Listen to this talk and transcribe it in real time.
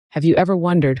Have you ever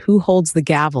wondered who holds the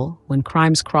gavel when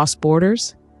crimes cross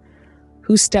borders?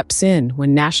 Who steps in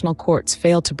when national courts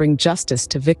fail to bring justice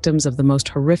to victims of the most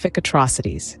horrific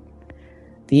atrocities?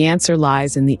 The answer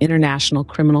lies in the International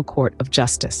Criminal Court of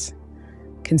Justice.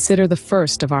 Consider the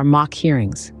first of our mock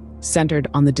hearings, centered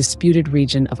on the disputed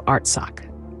region of Artsakh.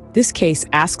 This case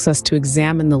asks us to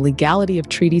examine the legality of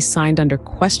treaties signed under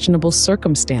questionable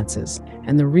circumstances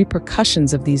and the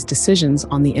repercussions of these decisions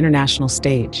on the international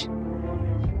stage.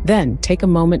 Then, take a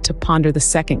moment to ponder the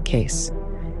second case.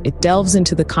 It delves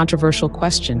into the controversial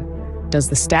question: does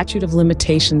the statute of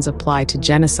limitations apply to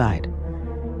genocide?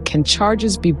 Can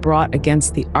charges be brought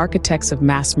against the architects of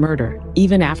mass murder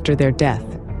even after their death?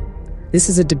 This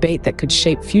is a debate that could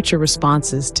shape future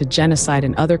responses to genocide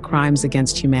and other crimes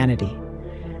against humanity.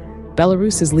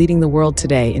 Belarus is leading the world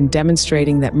today in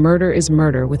demonstrating that murder is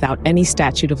murder without any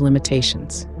statute of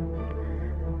limitations.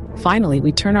 Finally,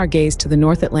 we turn our gaze to the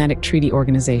North Atlantic Treaty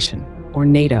Organization, or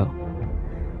NATO.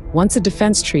 Once a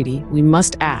defense treaty, we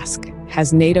must ask,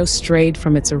 has NATO strayed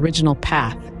from its original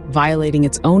path, violating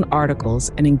its own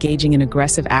articles and engaging in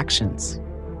aggressive actions?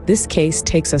 This case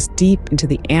takes us deep into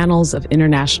the annals of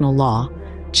international law,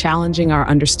 challenging our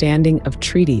understanding of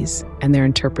treaties and their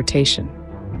interpretation.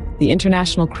 The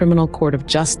International Criminal Court of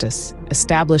Justice,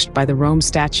 established by the Rome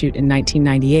Statute in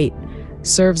 1998,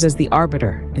 serves as the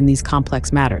arbiter in these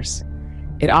complex matters.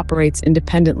 It operates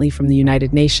independently from the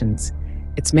United Nations,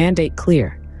 its mandate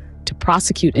clear: to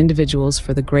prosecute individuals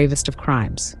for the gravest of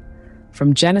crimes.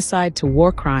 From genocide to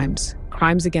war crimes,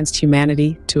 crimes against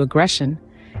humanity to aggression,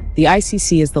 the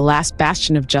ICC is the last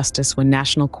bastion of justice when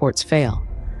national courts fail.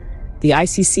 The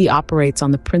ICC operates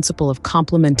on the principle of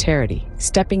complementarity,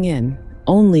 stepping in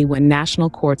only when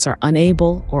national courts are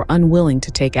unable or unwilling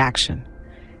to take action.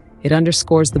 It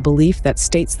underscores the belief that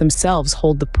states themselves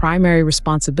hold the primary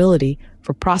responsibility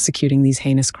for prosecuting these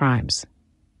heinous crimes.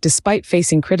 Despite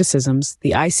facing criticisms,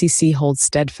 the ICC holds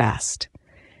steadfast.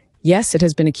 Yes, it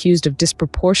has been accused of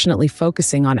disproportionately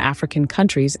focusing on African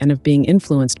countries and of being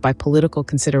influenced by political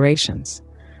considerations.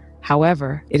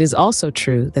 However, it is also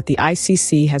true that the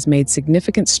ICC has made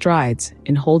significant strides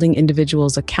in holding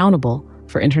individuals accountable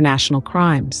for international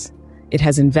crimes. It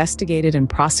has investigated and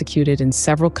prosecuted in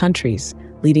several countries,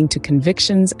 leading to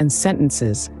convictions and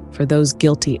sentences for those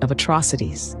guilty of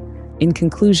atrocities. In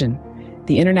conclusion,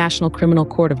 the International Criminal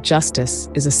Court of Justice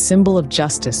is a symbol of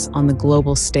justice on the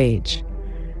global stage.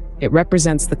 It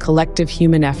represents the collective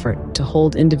human effort to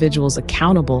hold individuals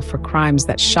accountable for crimes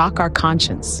that shock our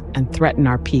conscience and threaten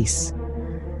our peace.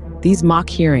 These mock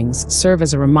hearings serve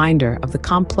as a reminder of the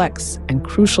complex and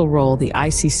crucial role the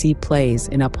ICC plays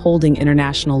in upholding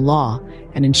international law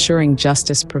and ensuring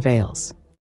justice prevails.